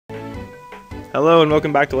Hello and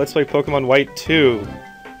welcome back to Let's Play Pokemon White 2.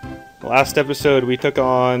 Last episode we took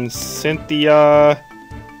on Cynthia,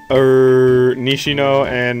 Nishino,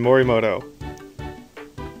 and Morimoto.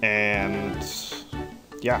 And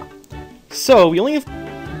yeah. So we only have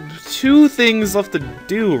two things left to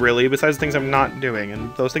do really, besides things I'm not doing.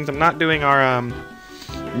 And those things I'm not doing are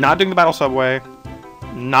not doing the Battle Subway,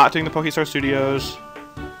 not doing the Pokestar Studios,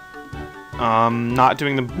 not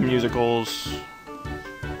doing the musicals.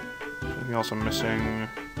 Anything else I'm missing?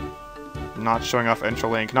 Not showing off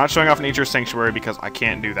Entralink. Not showing off Nature Sanctuary because I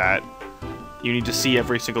can't do that. You need to see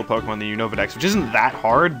every single Pokemon that you know Dex, which isn't that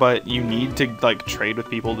hard, but you need to like trade with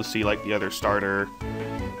people to see like the other starter,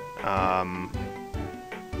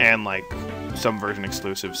 and like some version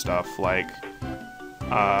exclusive stuff. Like,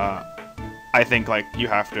 I think like you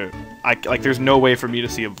have to. Like there's no way for me to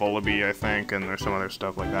see a Volibee, I think, and there's some other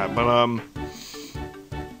stuff like that. But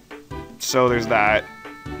so there's that.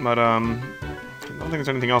 But I don't think there's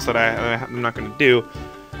anything else that I'm not going to do.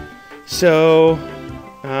 So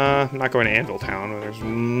I'm not going to Anvil Town. There's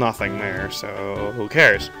nothing there, so who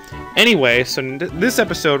cares? Anyway, so in this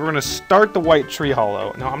episode we're going to start the White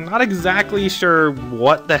Treehollow. Now I'm not exactly sure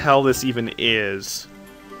what the hell this even is,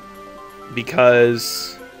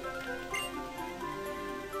 because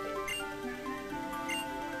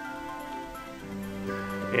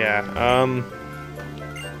yeah,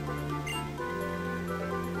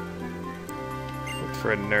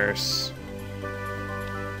 for a nurse.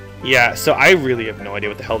 Yeah, so I really have no idea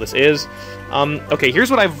what the hell this is. Okay, here's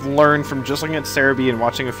what I've learned from just looking at Cerebi and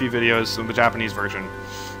watching a few videos of the Japanese version.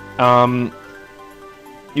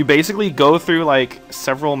 You basically go through like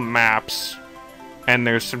several maps, and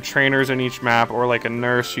there's some trainers in each map, or like a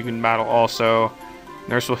nurse you can battle also.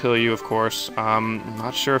 Nurse will heal you, of course. I'm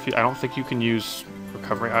not sure if I don't think you can use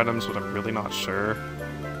recovery items, but I'm really not sure.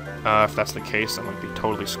 If that's the case, I might be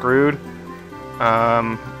totally screwed.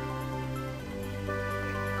 Let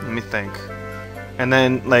me think. And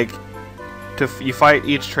then, like, you fight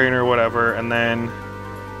each trainer or whatever, and then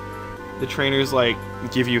the trainers, like,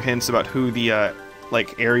 give you hints about who the,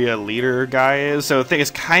 like, area leader guy is. So it's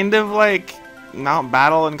kind of like Mount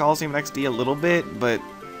Battle and Coliseum XD a little bit, but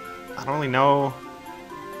I don't really know.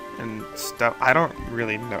 And stuff. I don't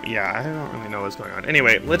really know. Yeah, I don't really know what's going on.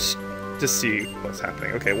 Anyway, let's just see what's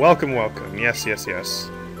happening. Okay, welcome, welcome. Yes, yes, yes.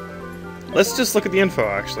 Let's just look at the info,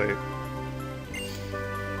 actually.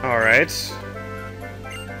 Alright.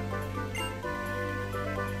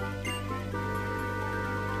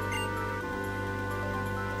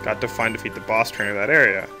 Got to find defeat the boss trainer of that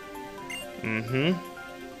area. Mm-hmm.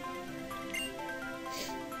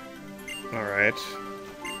 Alright.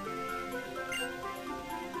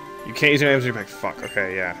 You can't use your items in your pack. Fuck,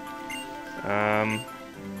 okay, yeah.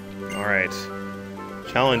 Alright.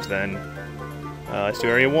 Challenge, then. Let's do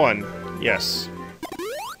Area 1. Yes.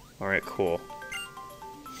 Alright, cool.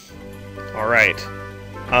 Alright.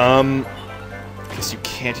 Guess you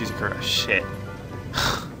can't use a card. Shit.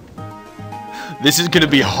 This is gonna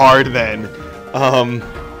be hard then.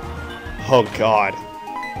 Oh god.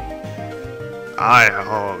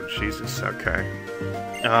 Oh Jesus, okay.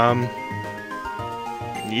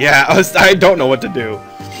 Yeah, I don't know what to do.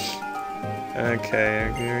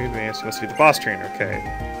 Okay, very advanced. Must be the boss trainer, okay.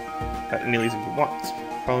 Any leads if you want.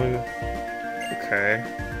 Probably. Okay.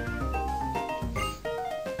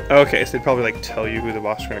 Okay, so they'd probably like tell you who the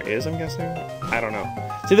boss trainer is, I'm guessing? I don't know.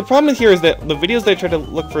 See, the problem here is that the videos that I tried to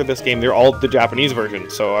look for this game, they're all the Japanese version,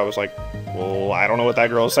 so I was like, well, I don't know what that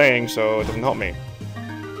girl is saying, so it doesn't help me.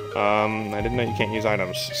 I didn't know you can't use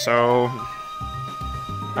items, so...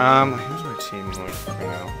 here's my team like for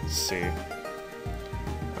now. Let's see.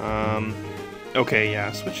 Okay,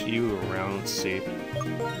 yeah, switch you around, let's see.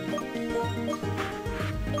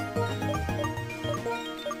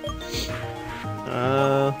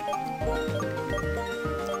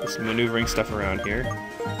 Some maneuvering stuff around here.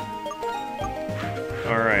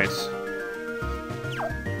 Alright.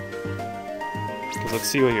 Let's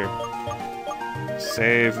see what here.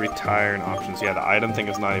 Save, retire, and options. Yeah, the item thing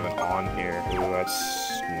is not even on here. Ooh, that's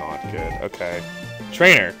not good. Okay.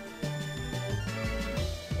 Trainer!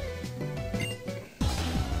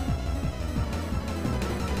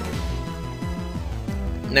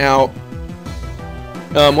 Now,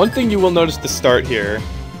 one thing you will notice to start here.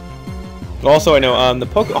 Also, I know the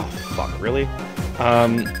Oh fuck! Really?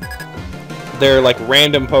 They're like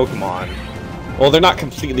random Pokemon. Well, they're not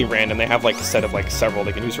completely random. They have like a set of like several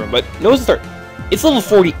they can use from. But notice to start. It's level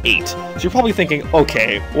 48. So you're probably thinking,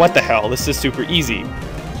 okay, what the hell? This is super easy.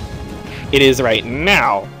 It is right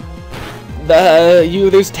now.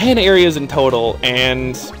 There's 10 areas in total,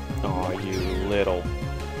 and oh, you little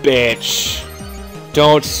bitch.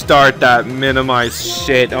 Don't start that minimized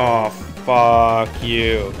shit. Oh, fuck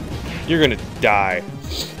you. You're gonna die.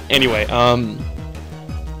 Anyway,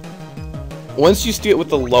 once you do it with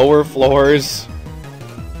the lower floors,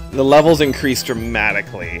 the levels increase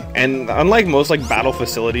dramatically. And unlike most like battle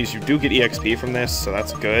facilities, you do get EXP from this, so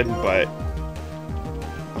that's good, but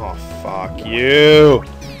oh, fuck you.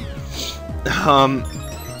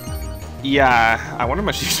 Yeah, I wonder how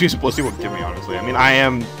much EXP Splicey will give me, honestly. I mean, I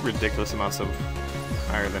am ridiculous amounts of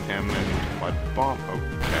higher than him, and what bomb?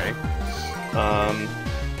 Okay.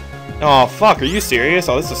 Oh, fuck, are you serious?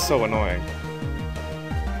 Oh, this is so annoying.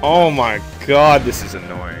 Oh my god, this is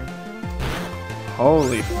annoying.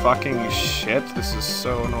 Holy fucking shit, this is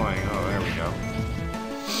so annoying. Oh, there we go.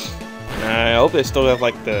 I hope they still have,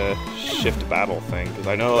 like, the shift battle thing, because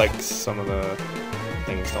I know, like, some of the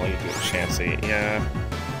things don't let you do it chancy. Yeah.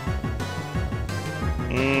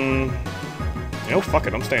 You know, fuck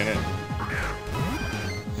it, I'm staying in.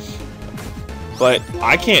 But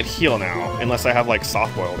I can't heal now, unless I have, like,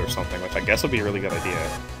 soft-boiled or something, which I guess would be a really good idea.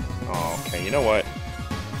 Oh, okay, you know what?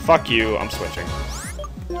 Fuck you, I'm switching.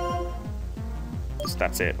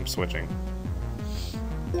 That's it, I'm switching.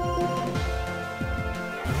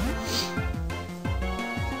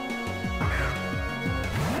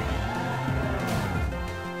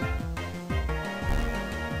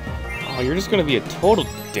 Oh, you're just gonna be a total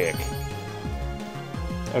dick.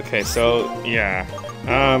 Okay, so, yeah.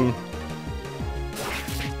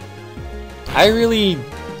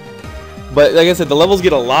 But like I said, the levels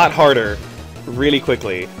get a lot harder really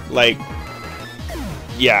quickly. Like,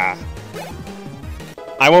 yeah.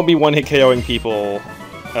 I won't be one-hit KOing people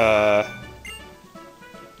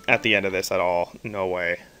at the end of this at all. No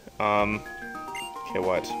way. Okay,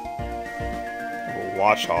 what?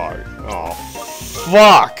 Watchhog. Oh,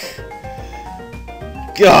 fuck!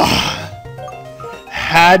 God!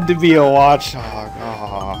 Had to be a Watchhog.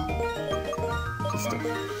 Oh. Just to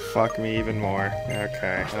fuck me even more.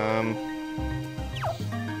 Okay, can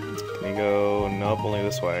we go? Nope, only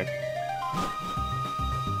this way.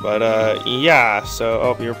 But, yeah, so...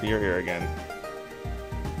 Oh, you're here again.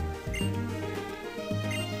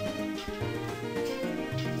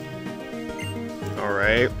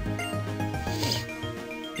 Alright.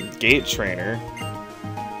 Gate Trainer.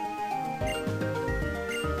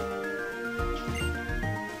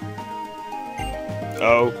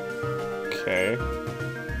 Okay.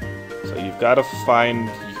 So you've got to find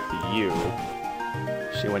you.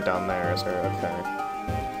 She went down there, is her? Okay.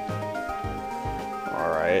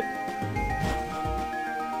 Alright.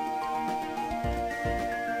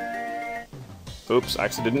 Oops, I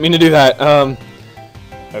actually didn't mean to do that.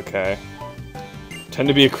 Okay. Pretend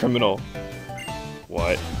to be a criminal.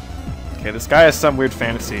 What? Okay, this guy has some weird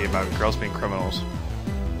fantasy about girls being criminals.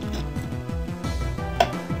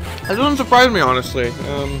 That doesn't surprise me, honestly.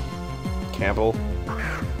 Campbell.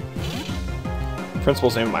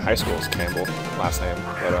 Principal's name in my high school is Campbell, last name,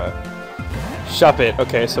 but, Shup it.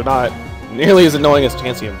 Okay, so not nearly as annoying as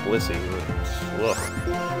Chansey and Blissey.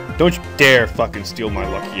 Ugh. Don't you dare fucking steal my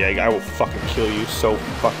lucky egg. I will fucking kill you so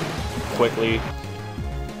fucking quickly.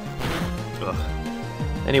 Ugh.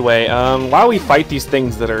 Anyway, while we fight these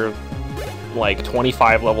things that are, like,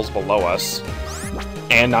 25 levels below us,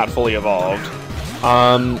 and not fully evolved,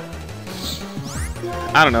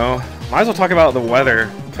 I don't know. Might as well talk about the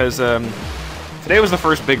weather, because, today was the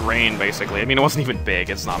first big rain, basically. I mean, it wasn't even big.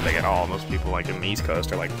 It's not big at all. Most people, like, in the East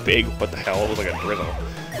Coast are like, big, what the hell? It was like a drizzle.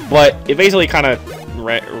 But it basically kind of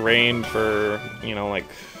rained for, you know, like,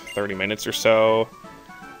 30 minutes or so.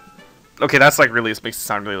 Okay, that's, like, really, this makes it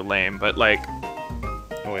sound really lame, but, like...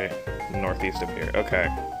 Oh, wait. Northeast of here. Okay.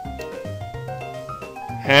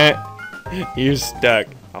 Heh. You're stuck.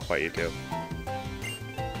 I'll fight you, too.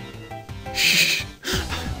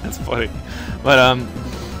 That's funny. But,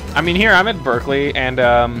 I mean, here, I'm at Berkeley, and,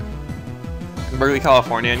 Berkeley,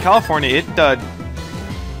 California. In California, it,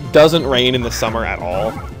 doesn't rain in the summer at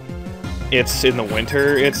all. It's in the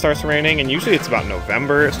winter it starts raining, and usually it's about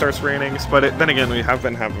November it starts raining. But then again, we have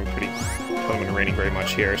been having haven't been raining very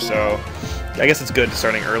much here, so I guess it's good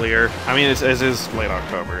starting earlier. I mean, it is late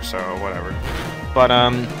October, so whatever. But,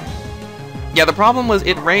 yeah, the problem was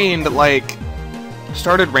it rained, like,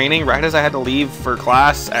 started raining right as I had to leave for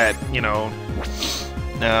class at, you know,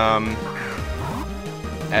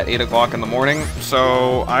 at 8 o'clock in the morning,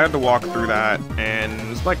 so I had to walk through that, and it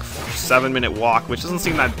was like a 7-minute walk, which doesn't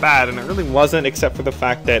seem that bad, and it really wasn't, except for the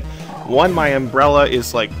fact that, one, my umbrella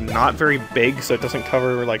is, like, not very big, so it doesn't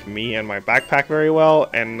cover, like, me and my backpack very well,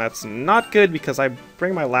 and that's not good because I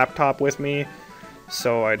bring my laptop with me,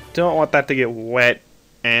 so I don't want that to get wet,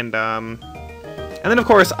 and then, of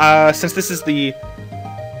course, since this is the,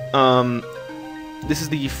 this is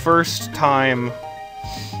the first time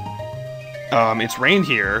it's rained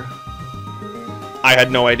here. I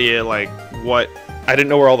had no idea, like, what... I didn't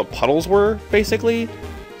know where all the puddles were, basically.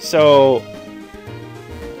 So...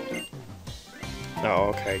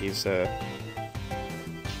 Oh, okay, he's,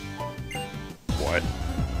 What?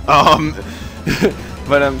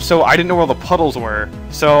 But, so I didn't know where all the puddles were.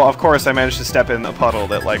 So, of course, I managed to step in a puddle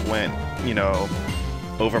that, like, went, you know,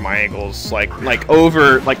 over my ankles. Like,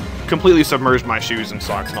 completely submerged my shoes and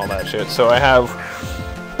socks and all that shit. So I have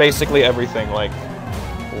basically everything, like,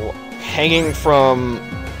 hanging from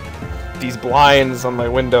these blinds on my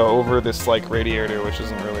window over this, like, radiator, which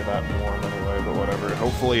isn't really that warm anyway, but whatever.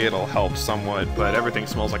 Hopefully it'll help somewhat, but everything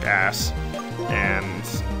smells like ass. And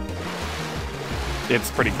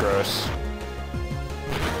it's pretty gross.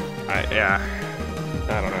 Yeah,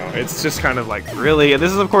 I don't know. It's just kind of like, really? And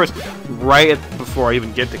this is, of course, right before I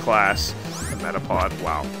even get to class. The Metapod,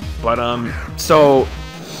 wow. But, so,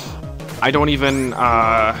 I don't even, what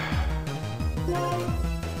am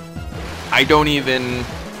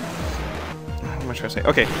I trying to say?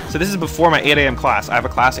 Okay, so this is before my 8 a.m. class. I have a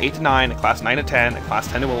class 8 to 9, a class 9 to 10, a class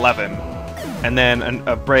 10 to 11, and then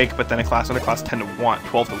a break, but then another class 10 to 1,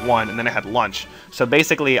 12 to 1, and then I had lunch. So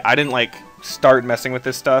basically, I didn't, like, start messing with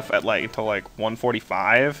this stuff at, like, until, like,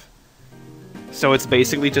 1:45. So it's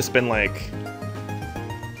basically just been, like,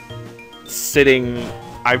 sitting...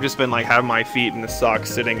 I've just been, like, having my feet in the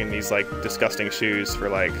socks sitting in these, like, disgusting shoes for,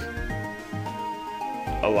 like,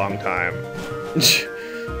 a long time.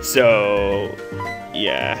 So,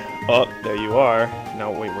 yeah. Oh, there you are.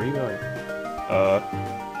 No, wait, where are you going?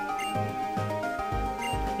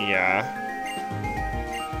 Yeah.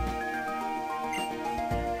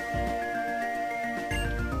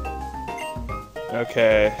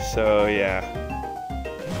 Okay, so, yeah.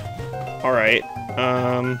 Alright,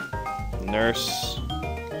 nurse.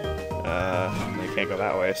 They can't go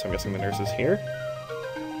that way, so I'm guessing the nurse is here.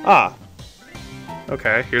 Ah!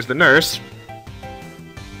 Okay, here's the nurse.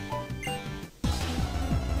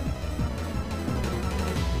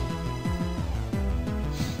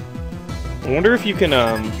 I wonder if you can,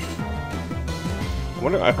 I'm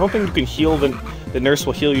hoping you can heal the nurse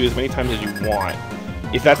will heal you as many times as you want.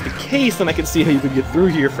 If that's the case, then I can see how you could get through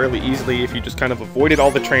here fairly easily if you just kind of avoided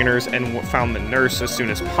all the trainers and found the nurse as soon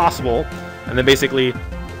as possible, and then basically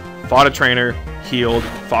fought a trainer, healed,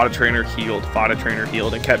 fought a trainer, healed, fought a trainer,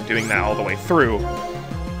 healed, and kept doing that all the way through.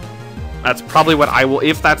 That's probably what I will,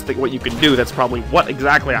 if that's what you can do, that's probably what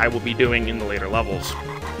exactly I will be doing in the later levels,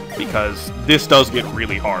 because this does get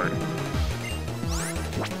really hard.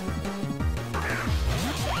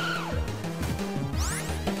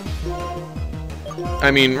 I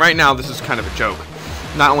mean, right now this is kind of a joke.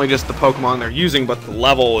 Not only just the Pokemon they're using, but the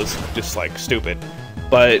level is just, like, stupid.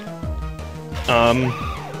 But,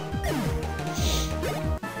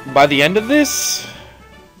 by the end of this,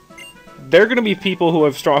 there are gonna be people who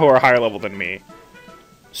are higher level than me.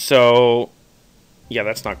 So, yeah,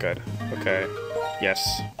 that's not good. Okay.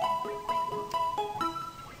 Yes.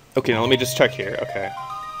 Okay, now let me just check here. Okay.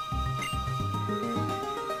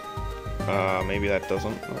 Maybe that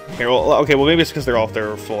doesn't. Here, well, okay, well maybe it's because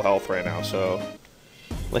they're full health right now, so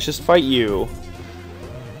let's just fight you.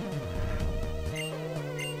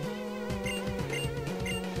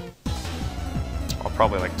 I'll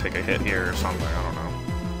probably, like, take a hit here or something, I don't know.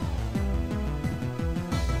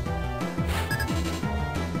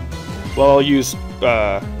 Well, I'll use,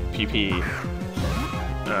 PP.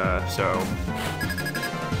 So...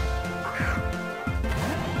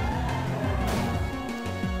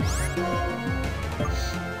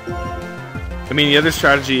 I mean, the other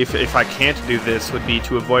strategy, if I can't do this, would be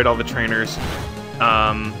to avoid all the trainers,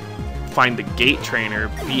 find the gate trainer,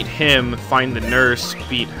 beat him, find the nurse,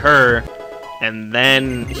 beat her, and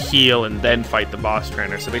then heal, and then fight the boss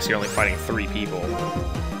trainer. So basically you're only fighting 3 people.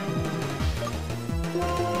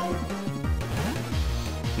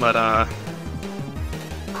 But,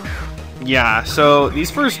 yeah, so these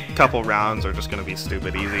first couple rounds are just gonna be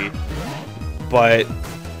stupid easy. But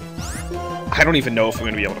I don't even know if I'm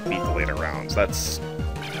going to be able to beat the later rounds. That's...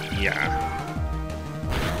 yeah.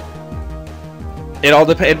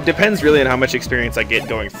 It depends really on how much experience I get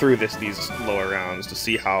going through these lower rounds to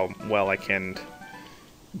see how well I can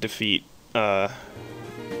defeat the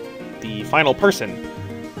final person.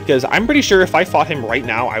 Because I'm pretty sure if I fought him right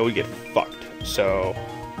now, I would get fucked. So...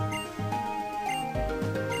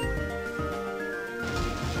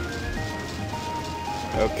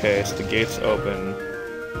 okay, so the gate's open.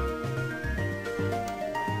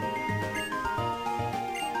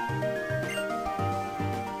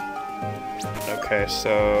 Okay,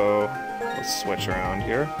 so let's switch around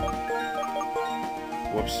here.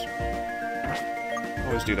 Whoops.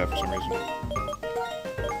 always do that for some reason.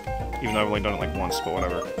 Even though I've only done it like once, but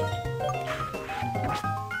whatever.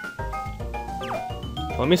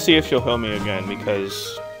 Let me see if she'll heal me again,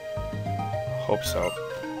 because... hope so.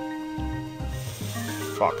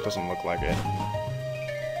 Fuck, doesn't look like it.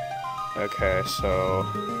 Okay, so...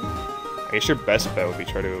 I guess your best bet would be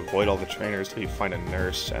try to avoid all the trainers till you find a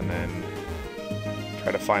nurse, and then...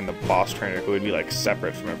 try to find the boss trainer who would be, like,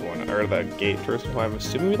 separate from everyone. Or the gate person who I'm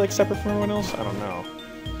assuming would be, like, separate from everyone else? I don't know.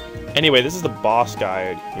 Anyway, this is the boss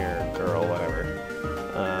guy here, girl, whatever.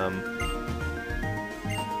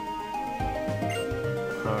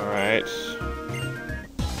 Alright.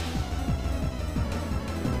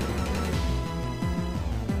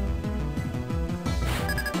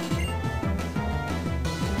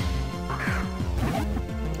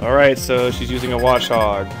 Alright, so she's using a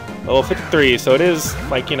Watchhog. Level 53, so it is,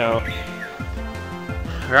 like, you know,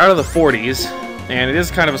 we're out of the 40s, and it is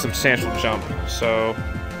kind of a substantial jump, so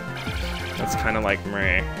that's kind of like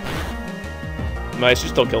meh. But I should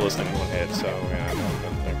still kill this thing in one hit, so yeah, I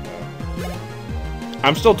don't think so.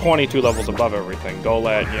 I'm still 22 levels above everything.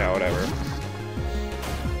 Golett, yeah, whatever.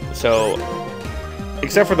 So,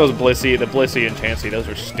 except for those Blissey, the Blissey and Chansey, those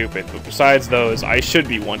are stupid. But besides those, I should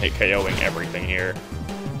be one-hit KOing everything here.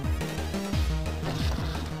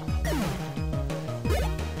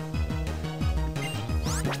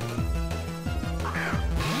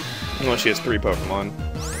 Unless she has 3 Pokemon.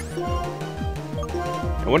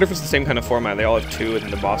 I wonder if it's the same kind of format. They all have 2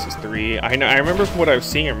 and the boss is 3. I remember from what I was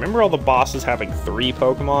seeing, I remember all the bosses having 3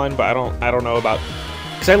 Pokemon, but I don't know about...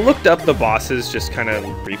 Because I looked up the bosses just kind of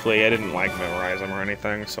briefly. I didn't, like, memorize them or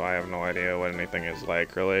anything, so I have no idea what anything is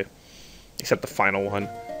like, really. Except the final one.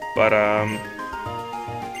 But,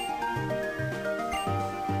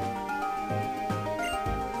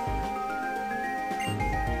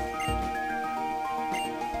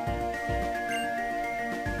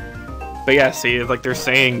 But yeah, see, like they're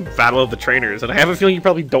saying Battle of the Trainers, and I have a feeling you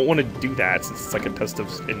probably don't want to do that since it's like a test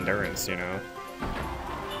of endurance, you know?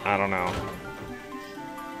 I don't know.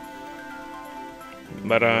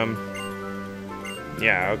 But,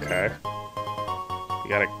 yeah, okay. You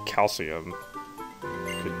got a calcium.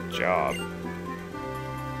 Good job.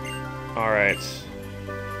 Alright.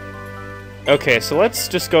 Okay, so let's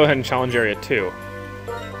just go ahead and challenge Area 2.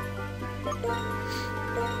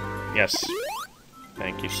 Yes.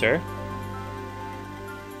 Thank you, sir.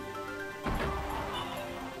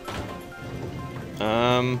 I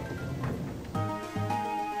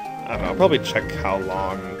don't know, I'll probably check how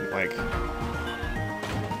long, like,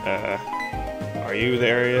 are you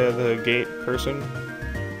the gate person?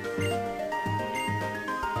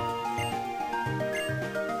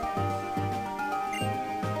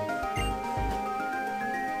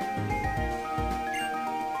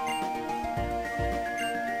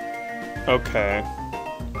 Okay.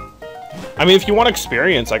 I mean, if you want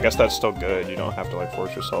experience, I guess that's still good. You don't have to, like,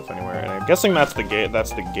 force yourself anywhere. And I'm guessing that's the gate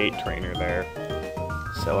trainer there.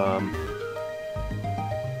 So,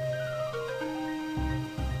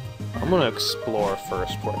 I'm gonna explore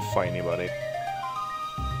first before I fight anybody.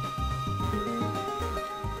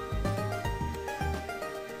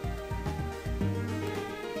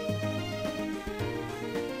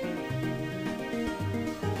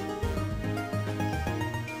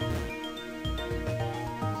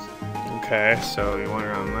 Okay, so you went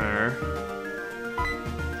around there.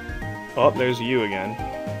 Oh, there's you again.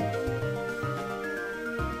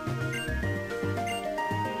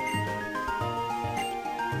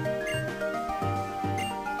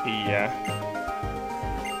 Yeah.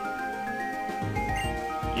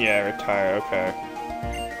 Yeah, retire, okay.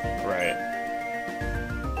 Right.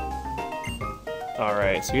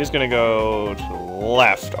 Alright, so he's gonna go to the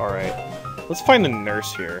left, alright. Let's find the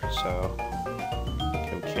nurse here, so...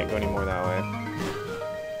 Okay, we can't go any more that way.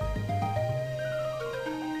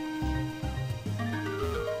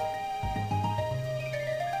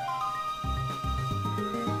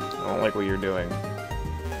 I don't like what you're doing.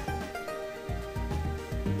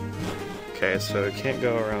 Okay, so it can't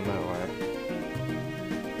go around that way.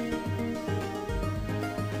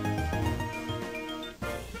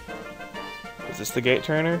 Is this the gate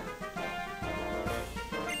trainer?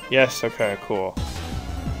 Yes, okay, cool.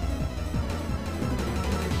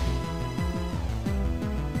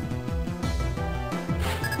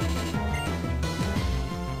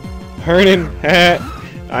 Hernan!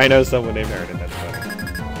 I know someone named Hernan, that's funny.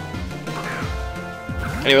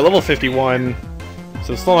 Anyway, level 51.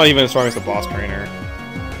 So it's still not even as strong as the boss trainer.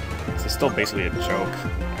 So it's still basically a joke.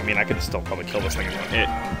 I mean, I could still probably kill this thing in one hit.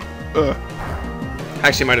 Ugh.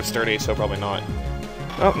 Actually, it might have sturdy, so probably not.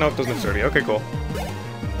 Oh, no, it doesn't have sturdy. Okay, cool.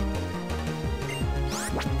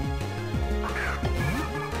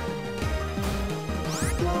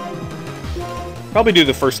 Probably do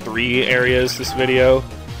the first 3 areas this video,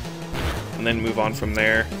 and then move on from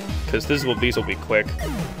there, because these will be quick.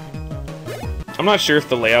 I'm not sure if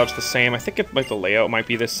the layout's the same. I think the layout might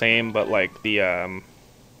be the same, but like the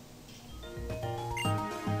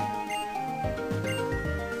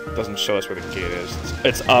doesn't show us where the gate is.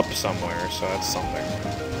 It's up somewhere, so that's something.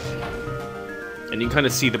 And you can kind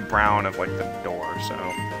of see the brown of like the door, so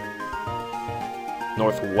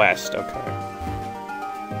northwest. Okay.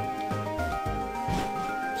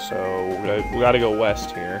 So we gotta go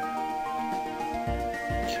west here.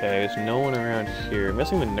 Okay, there's no one around here. I'm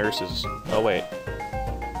missing the nurses. Oh wait.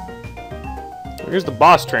 Here's the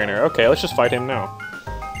boss trainer. Okay, let's just fight him now.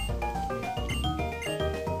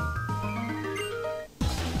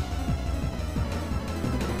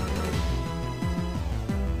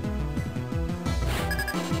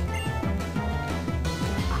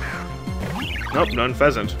 Nope, none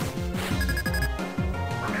pheasant.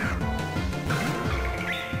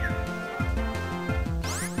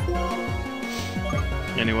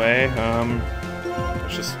 Anyway,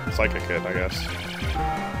 it's just Psychic Kid, I guess.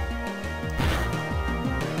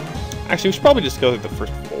 Actually, we should probably just go through the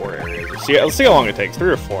first 4 areas. Let's see how long it takes,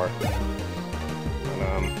 3 or 4. But,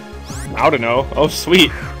 I don't know. Oh,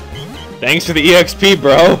 sweet. Thanks for the EXP,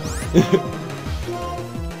 bro.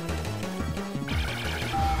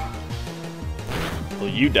 Will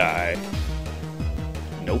you die?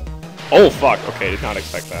 Nope. Oh, fuck. Okay, did not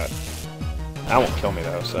expect that. That won't kill me,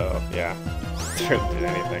 though, so, yeah. Didn't do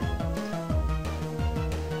anything.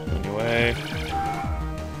 Anyway.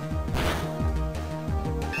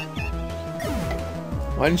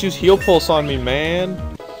 Why didn't you use Heal Pulse on me, man?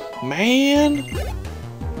 Man!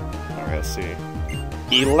 Alright, let's see.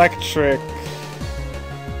 Electric.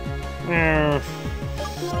 Stain,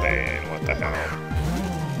 what the hell?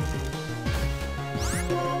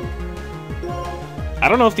 I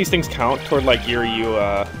don't know if these things count toward like your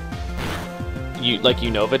Unova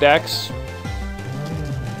decks.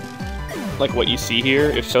 Like what you see here.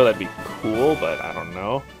 If so, that'd be cool, but I don't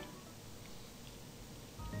know.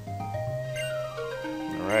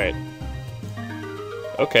 Alright.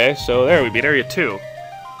 Okay, so there, we beat Area 2.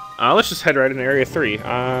 Let's just head right into Area 3.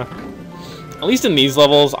 At least in these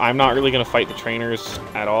levels, I'm not really going to fight the trainers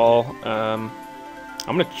at all. I'm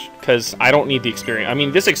going to... because I don't need the experience. I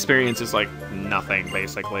mean, this experience is like nothing,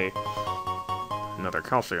 basically. Another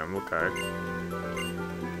calcium, okay.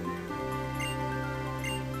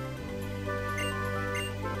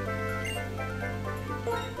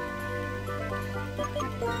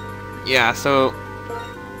 Yeah, so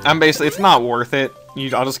I'm basically, it's not worth it.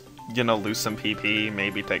 I'll just, you know, lose some PP,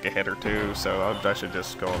 maybe take a hit or 2, so I should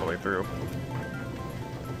just go all the way through.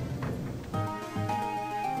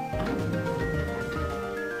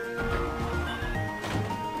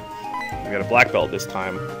 We got a black belt this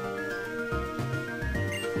time.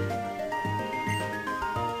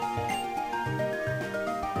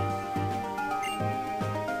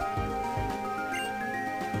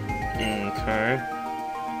 Okay.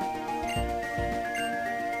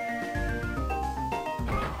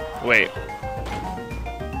 Wait.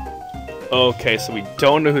 Okay, so we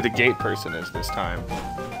don't know who the gate person is this time.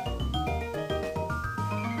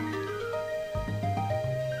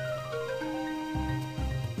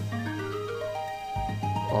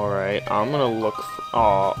 Alright, I'm gonna look for...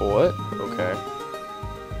 Aw, what? Okay.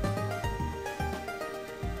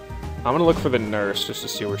 I'm gonna look for the nurse just to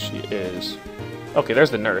see where she is. Okay,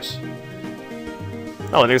 there's the nurse.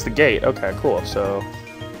 Oh, and there's the gate. Okay, cool, so...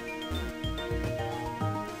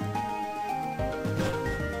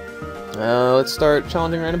 let's start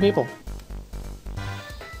challenging random people.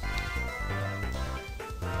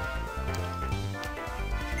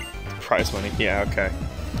 Prize money, yeah, okay.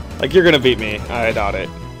 Like, you're gonna beat me. I doubt it.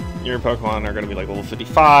 Your Pokemon are gonna be like level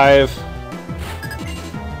 55.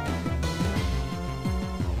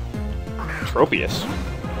 Tropius.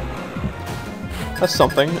 That's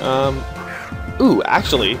something. Ooh,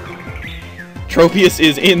 actually, Tropius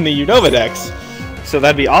is in the Unova Dex. So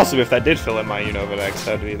that'd be awesome if that did fill in my Unova Dex.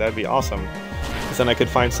 That'd be awesome. Because then I could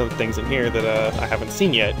find some things in here that I haven't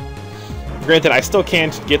seen yet. Granted, I still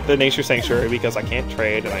can't get the Nature Sanctuary because I can't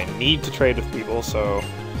trade, and I need to trade with people, so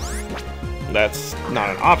that's not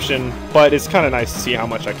an option. But it's kind of nice to see how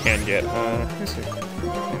much I can get. Let's see.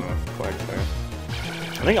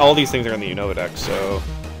 I think all these things are in the Unova Dex,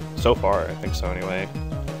 so far, I think so anyway.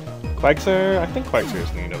 Quagsire? I think Quagsire is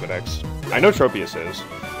in the Unova Dex. I know Tropius is.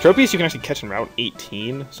 Tropius you can actually catch in Route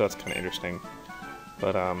 18, so that's kind of interesting.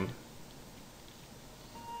 But,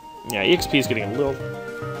 yeah, EXP is getting a little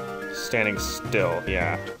standing still,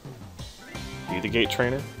 yeah. Are you the gate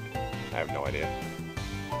trainer? I have no idea.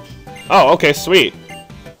 Oh, okay, sweet.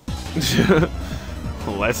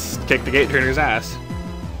 Let's kick the gate trainer's ass.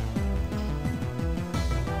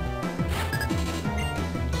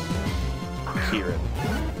 Kieran.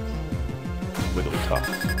 Wigglytuff.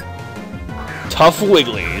 Tough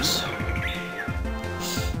Wigglies.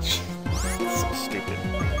 So stupid.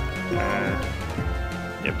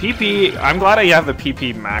 Yeah, PP. I'm glad I have the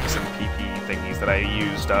PP max and PP thingies that I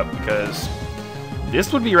used up because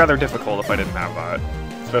this would be rather difficult if I didn't have that.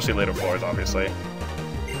 Especially later floors, obviously.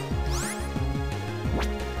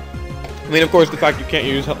 I mean, of course, the fact you can't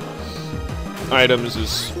use items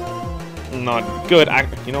is not good.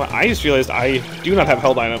 You know what? I just realized I do not have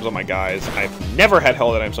held items on my guys. I've never had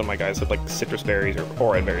held items on my guys with like citrus berries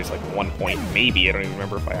or red berries, like 1 point, maybe. I don't even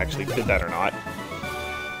remember if I actually did that or not.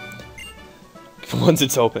 Once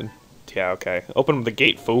it's open. Yeah, okay. Open the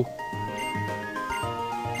gate, fool.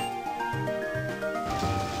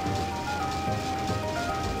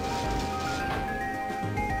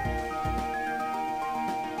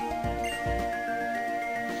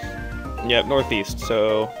 Yep, northeast,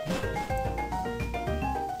 so...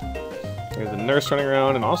 There's a nurse running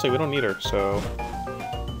around, and honestly, we don't need her, so...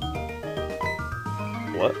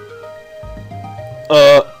 What?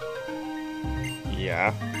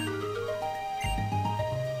 Yeah.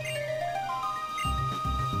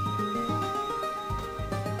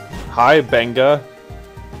 Hi, Benga.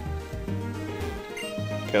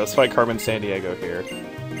 Okay, let's fight Carmen Sandiego here.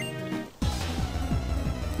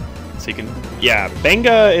 So you can... Yeah,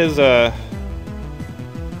 Benga is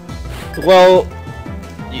well...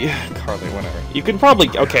 Yeah, Carly, whatever. You can probably...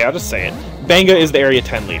 Okay, I'll just say it. Benga is the Area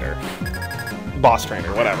 10 leader. Boss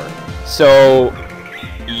trainer, whatever. So...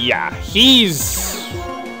 Yeah, he's...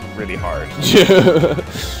 really hard.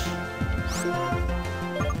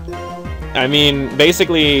 I mean,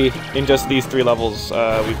 basically, in just these 3 levels,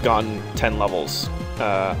 we've gotten 10 levels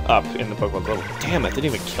up in the Pokemon level. Damn, that didn't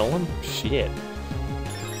even kill him? Shit.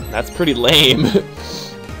 That's pretty lame.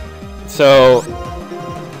 So,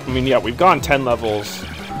 I mean, yeah, we've gone 10 levels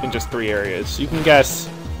in just 3 areas. You can guess,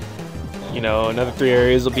 you know, another 3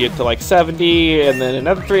 areas will be up to like 70, and then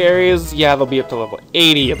another 3 areas, yeah, they'll be up to level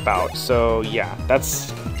 80 about. So, yeah,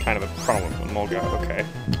 that's kind of a problem with Molga. Okay.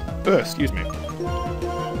 Ugh, excuse me.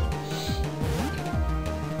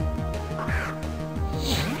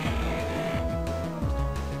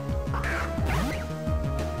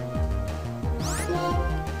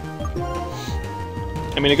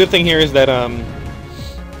 I mean, a good thing here is that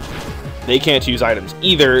they can't use items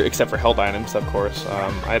either, except for held items, of course.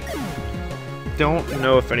 I don't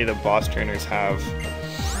know if any of the boss trainers have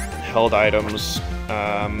held items,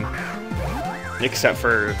 except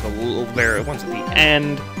for the ones at the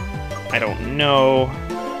end. I don't know.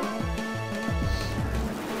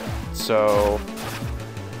 So,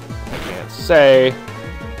 I can't say.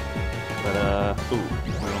 But, ooh.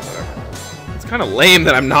 It's kind of lame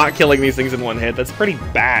that I'm not killing these things in one hit. That's pretty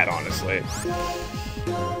bad, honestly.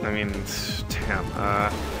 I mean, damn.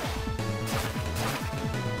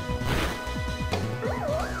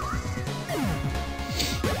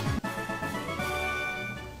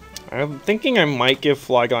 I'm thinking I might give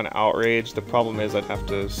Flygon Outrage. The problem is I'd have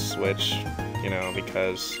to switch, you know,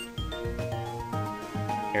 because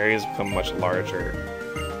areas become much larger.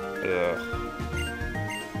 Ugh.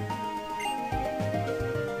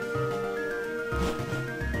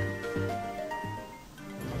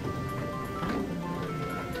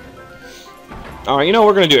 Alright, you know,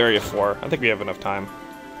 we're gonna do Area 4. I think we have enough time.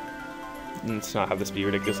 Let's not have this be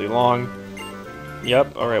ridiculously long.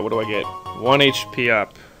 Yep, alright, what do I get? 1 HP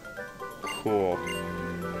up. Cool.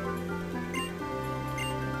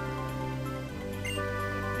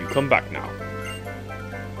 You come back now.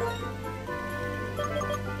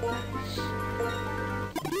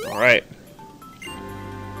 Alright.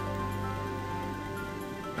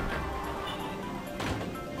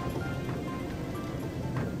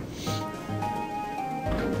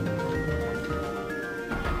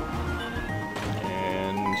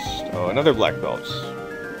 Oh, another black belt.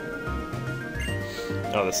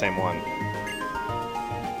 Oh, the same one.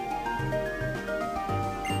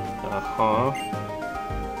 Uh-huh.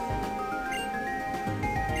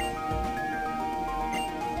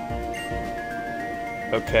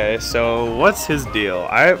 Okay, so what's his deal?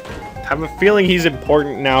 I have a feeling he's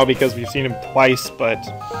important now because we've seen him twice, but...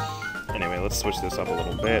 Anyway, let's switch this up a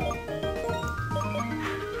little bit.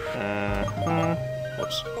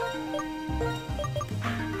 Whoops.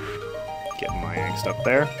 Get my angst up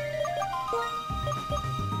there.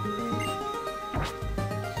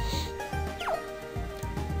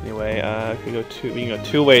 Anyway, we can go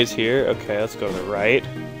 2 ways here. Okay, let's go to the right.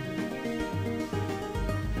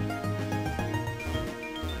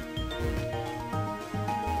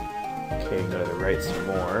 Okay, go to the right some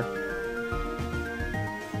more.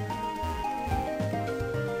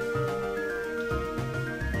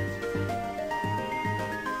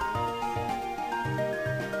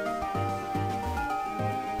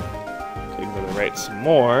 Okay, go to the right some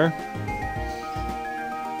more.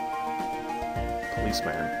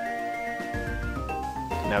 Policeman.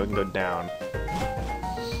 Now we can go down.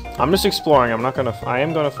 I'm just exploring. I'm not gonna. I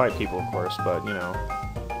am gonna fight people, of course, but you know.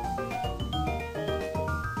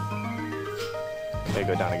 Okay,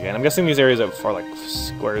 go down again. I'm guessing these areas are like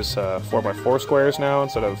squares, 4x4 squares now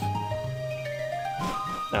instead of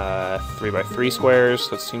 3x3 squares.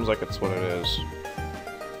 That seems like it's what it is.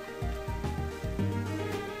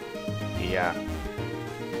 Yeah.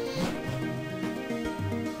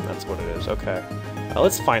 That's what it is. Okay.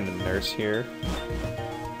 Let's find the nurse here.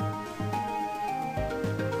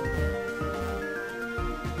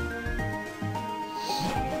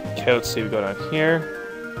 Okay, let's see. We go down here.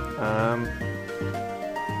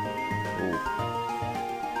 Ooh.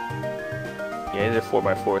 Yeah, these are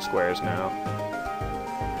 4x4 squares now.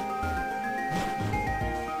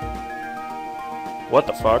 What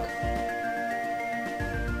the fuck?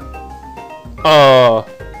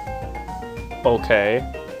 Okay.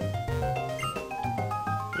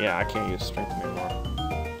 Yeah, I can't use strength anymore.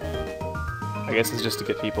 I guess it's just to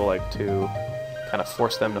get people, like, to kind of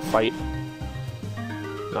force them to fight.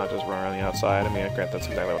 Not just run around the outside. I mean, grant that's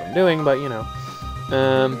exactly what I'm doing, but, you know.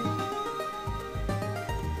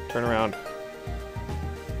 Turn around.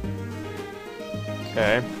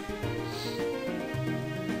 Okay.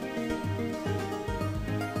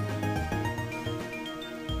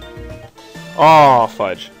 Oh,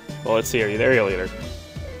 fudge. Well, let's see. Are you the area leader?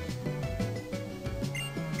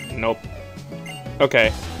 Nope.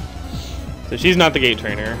 Okay. So she's not the gate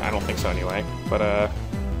trainer. I don't think so anyway. But,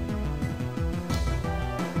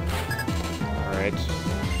 alright.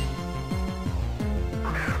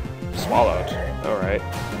 Swallowed. Alright.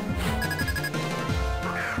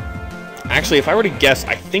 Actually, if I were to guess,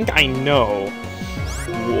 I think I know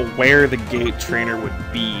where the gate trainer would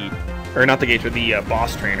be. Or not the gate, but the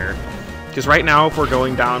boss trainer. Because right now, if we're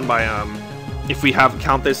going down by, if we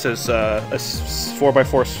count this as a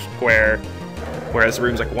 4x4 square, whereas the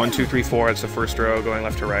room's like 1, 2, 3, 4, it's the first row going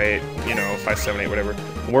left to right, you know, 5, 7, 8, whatever.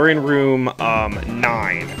 We're in room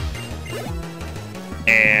 9.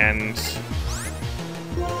 And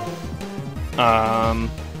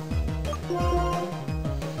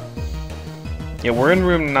yeah, we're in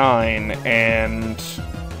room 9 and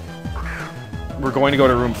we're going to go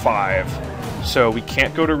to room 5. So we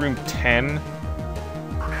can't go to room 10.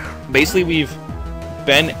 Basically, we've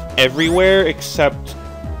been everywhere except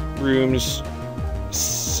rooms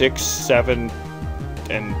 6, 7,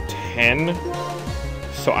 and 10.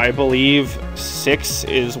 So I believe 6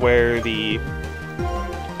 is where the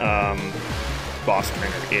boss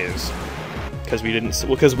trainer is. Because we didn't.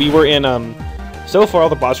 Because we were in. So far, all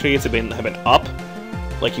the boss trainers have been up.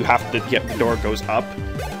 Like you have to get the door goes up,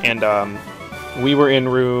 and we were in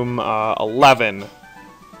room 11,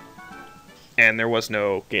 and there was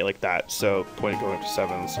no gate like that. So point going up to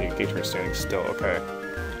 7. So gate trainer standing still. Okay.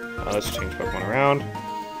 Let's change Pokemon around.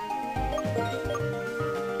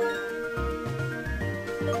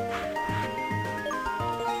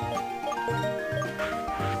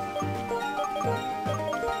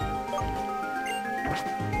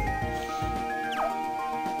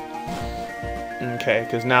 Okay,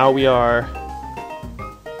 because now we are...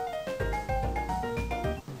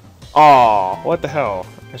 Aw, what the hell?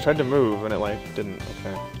 I tried to move and it, like, didn't.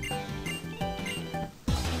 Okay.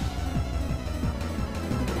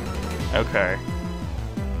 Okay.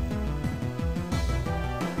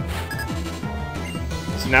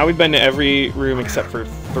 So now we've been to every room except for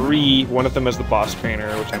 3. One of them is the boss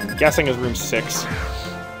trainer, which I'm guessing is room 6.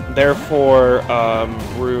 Therefore,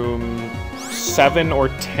 room 7 or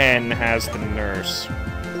 10 has the nurse.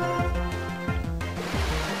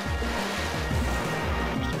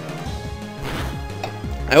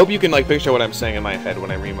 I hope you can like picture what I'm saying in my head when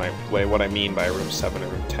I read what I mean by room 7 and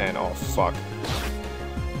room 10. Oh fuck.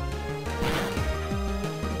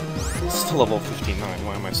 It's still level 59.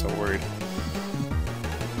 Why am I so worried?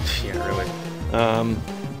 Yeah, really.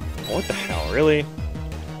 What the hell? Really?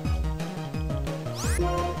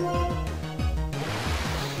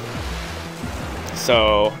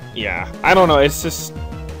 So, yeah. I don't know, it's just...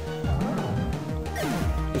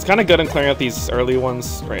 It's kind of good in clearing out these early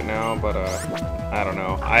ones right now, but, I don't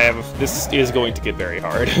know. This is going to get very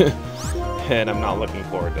hard. And I'm not looking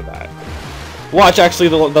forward to that. Watch, actually,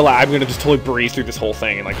 I'm gonna just totally breeze through this whole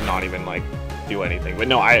thing and, like, not even, like, do anything. But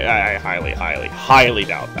no, I highly, highly, highly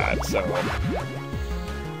doubt that, so...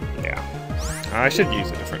 Yeah. I should use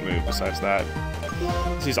a different move besides that.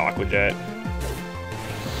 Let's use Aqua Jet.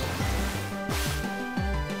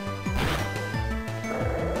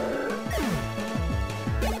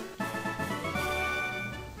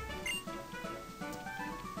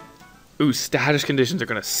 Ooh, status conditions are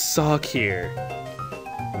gonna suck here.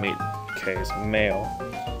 Wait, okay, it's male.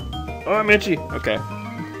 Oh, I'm itchy. Okay.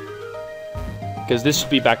 Because this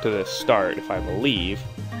should be back to the start, if I believe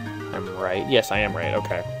I'm right. Yes, I am right.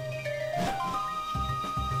 Okay.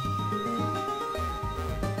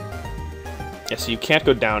 Yeah, so you can't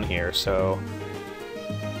go down here, so...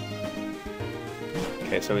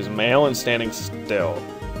 Okay, so he's male and standing still.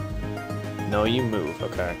 No, you move.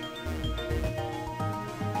 Okay.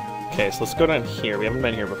 Okay, so let's go down here. We haven't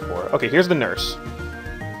been here before. Okay, here's the nurse.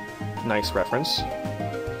 Nice reference.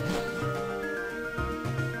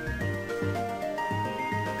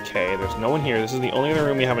 Okay, there's no one here. This is the only other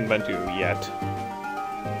room we haven't been to yet.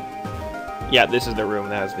 Yeah, this is the room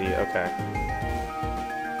that has the... Okay.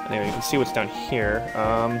 Anyway, you can see what's down here.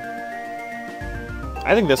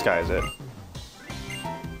 I think this guy is it.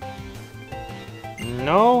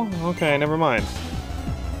 No? Okay, never mind.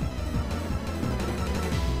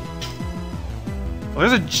 Well,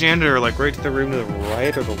 there's a janitor, like, right to the room to the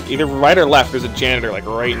right, or either right or left, there's a janitor, like,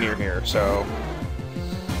 right near here, so...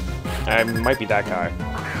 I might be that guy.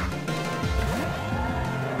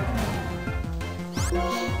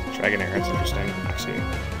 Dragonair, that's interesting, actually.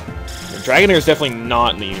 The Dragonair is definitely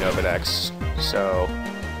not in the Unova-Dex, so...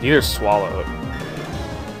 Neither Swallow.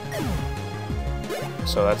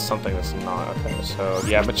 So that's something that's not... Okay, so...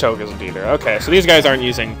 Yeah, Machoke isn't either. Okay, so these guys aren't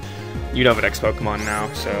using Unova-Dex Pokemon now,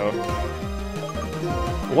 so...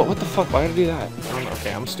 What the fuck? Why did I do that? I don't know.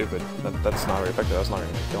 Okay, I'm stupid. That's not very effective. That's not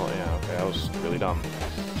gonna make kill. Yeah, okay, that was really dumb.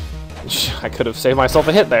 I could have saved myself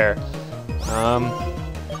a hit there.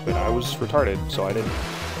 But I was retarded, so I didn't.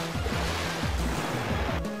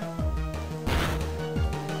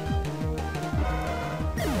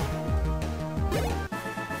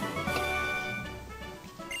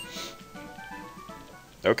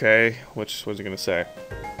 Okay, which was it gonna say?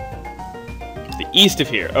 The east of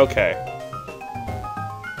here. Okay.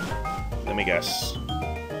 Let me guess.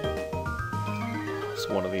 It's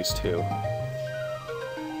one of these two.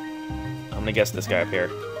 I'm gonna guess this guy up here.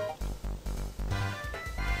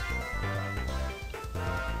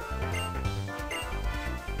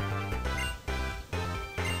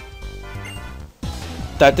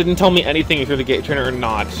 That didn't tell me anything if you're the gate trainer or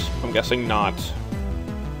not. I'm guessing not.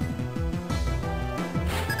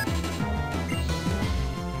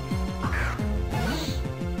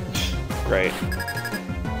 Great.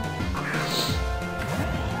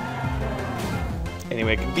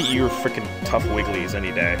 Anyway, I can beat your freaking tough Wigglies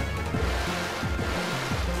any day.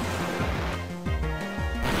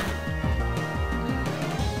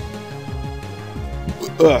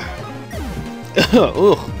 Ugh.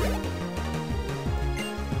 Ugh.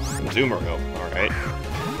 Zoomerville. Alright.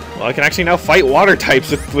 Well, I can actually now fight water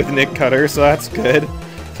types with Nick Cutter, so that's good.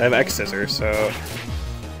 I have X-Scissor, so...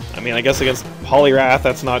 I mean, I guess against Poliwrath,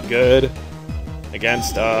 that's not good.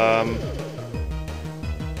 Against,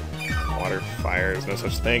 Water Fire is no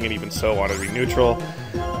such thing, and even so, Water would be neutral.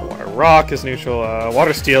 Water Rock is neutral.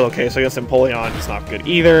 Water Steel, okay, so against Empoleon, it's not good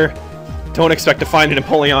either. Don't expect to find an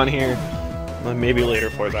Empoleon here. Well, maybe later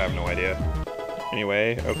for it, I have no idea.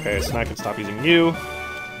 Anyway, okay, so now I can stop using you.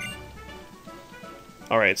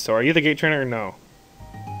 Alright, so are you the gate trainer or no?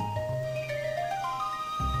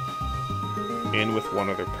 In with one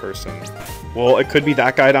other person. Well, it could be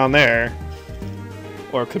that guy down there.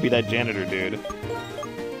 Or it could be that janitor dude.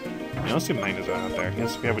 Yeah, let's do Magnezone out there.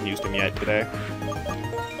 Yes, we haven't used him yet today.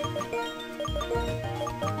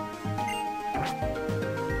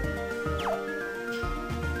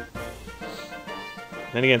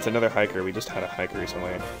 Then again, it's another hiker. We just had a hiker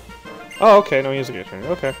recently. Oh, okay. No, he is a gate trainer.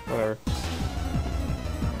 Okay, whatever.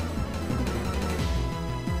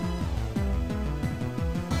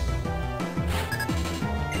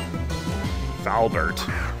 Valbert.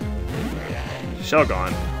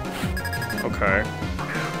 Shelgon. Okay.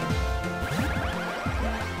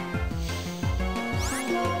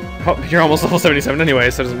 Oh, you're almost level 77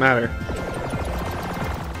 anyway, so it doesn't matter.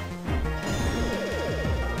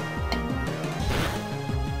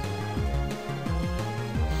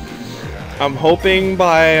 I'm hoping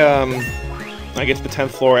by, I get to the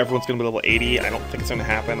 10th floor, everyone's gonna be level 80. I don't think it's gonna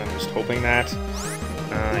happen. I'm just hoping that.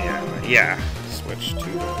 Yeah. Switch to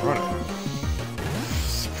Corona.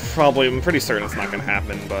 Probably, I'm pretty certain it's not gonna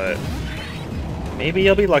happen, but maybe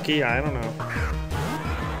you'll be lucky. I don't know.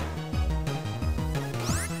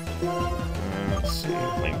 Let's see,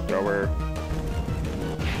 flamethrower.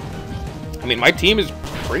 I mean, my team is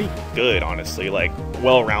pretty good, honestly. Like,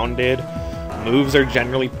 well-rounded. Moves are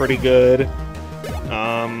generally pretty good.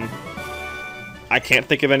 I can't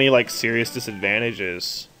think of any, like, serious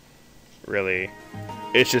disadvantages, really.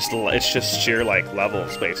 It's just sheer, like,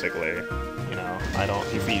 levels, basically. You know, I don't,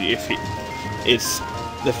 it's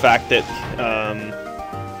the fact that,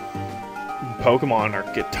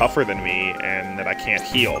 Pokemon get tougher than me, and that I can't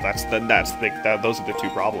heal. Those are the two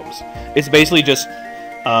problems. It's basically just,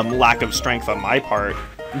 lack of strength on my part,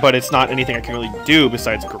 but it's not anything I can really do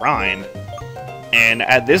besides grind. And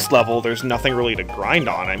at this level, there's nothing really to grind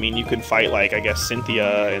on. I mean, you can fight, like, I guess,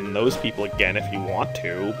 Cynthia and those people again if you want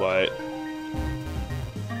to, but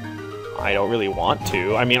I don't really want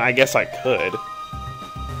to. I mean, I guess I could.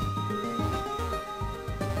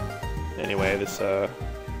 Anyway, this, oh,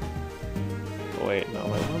 wait, no,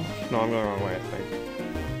 I'm going the wrong way, I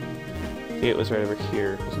think. It was right over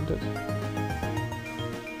here, wasn't it?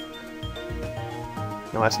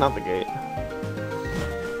 No, that's not the gate.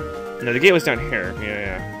 No, the gate was down here.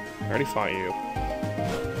 Yeah. I already fought you.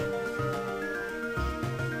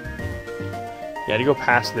 Yeah, I had to go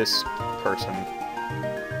past this person.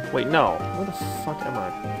 Wait, no. Where the fuck am I?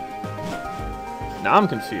 Now I'm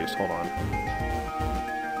confused. Hold on.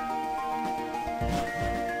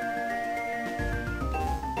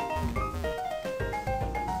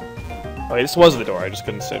 Oh, wait, this was the door. I just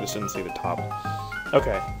didn't see the top.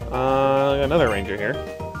 Okay. Another ranger here.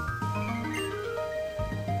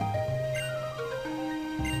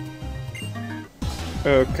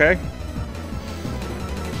 Okay.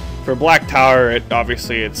 For Black Tower,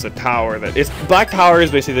 obviously it's a tower that... Black Tower is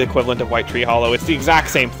basically the equivalent of White Treehollow. It's the exact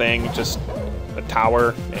same thing, just a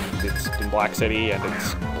tower, and it's in Black City, and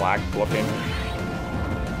it's black looking.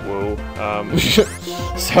 Whoa.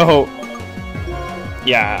 So...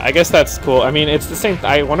 Yeah, I guess that's cool. I mean, it's the same...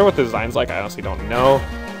 I wonder what the design's like. I honestly don't know.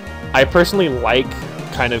 I personally like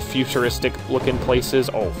kind of futuristic-looking places.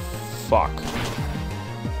 Oh, fuck.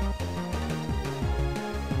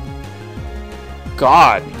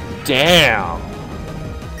 God damn.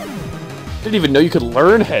 Didn't even know you could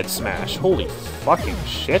learn Head Smash. Holy fucking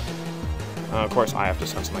shit. Of course, I have to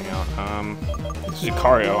send something out. This is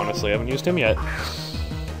Lucario, honestly. I haven't used him yet.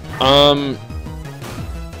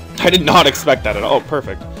 I did not expect that at all. Oh,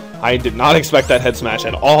 perfect. I did not expect that Head Smash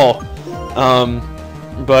at all.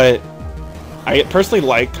 But I personally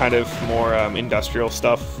like kind of more industrial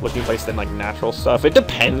stuff looking place than like natural stuff. It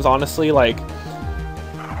depends, honestly. Like,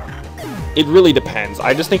 it really depends.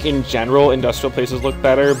 I just think in general industrial places look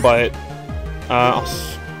better, but I'll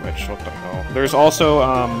switch. What the hell? There's also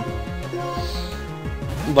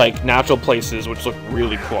like natural places which look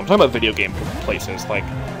really cool. I'm talking about video game places. Like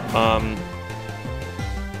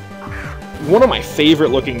one of my favorite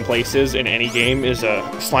looking places in any game is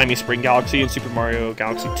Slimy Spring Galaxy in Super Mario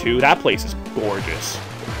Galaxy 2. That place is gorgeous.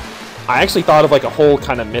 I actually thought of like a whole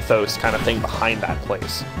kind of mythos kind of thing behind that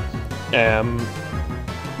place.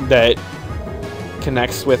 That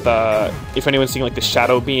connects with if anyone's seen like the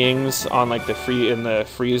shadow beings on like the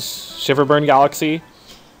Freeze Shiverburn Galaxy,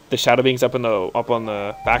 the shadow beings up on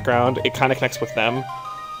the background, it kind of connects with them,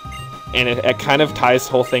 and it kind of ties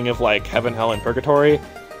the whole thing of like heaven, hell, and purgatory.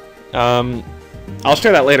 I'll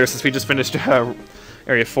share that later since we just finished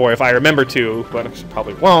Area 4 if I remember to, but I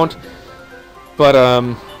probably won't. But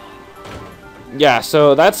yeah,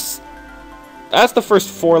 so that's the first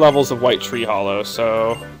 4 levels of White Treehollow,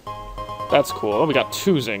 so that's cool. Oh, we got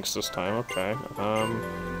 2 Zinks this time. Okay.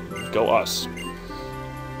 Go us.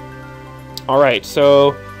 Alright,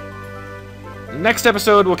 so next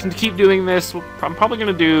episode, we'll keep doing this. I'm probably going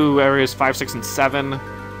to do areas 5, 6, and 7.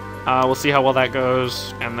 We'll see how well that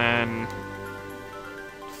goes, and then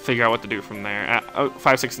figure out what to do from there.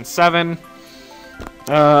 5, 6, and 7.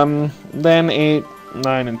 Then 8,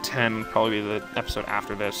 9, and 10 probably be the episode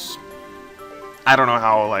after this. I don't know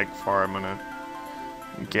how like far I'm gonna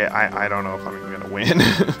get. I don't know if I'm even gonna win.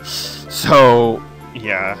 So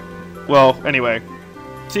yeah. Well, anyway,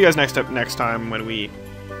 see you guys next time when we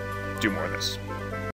do more of this.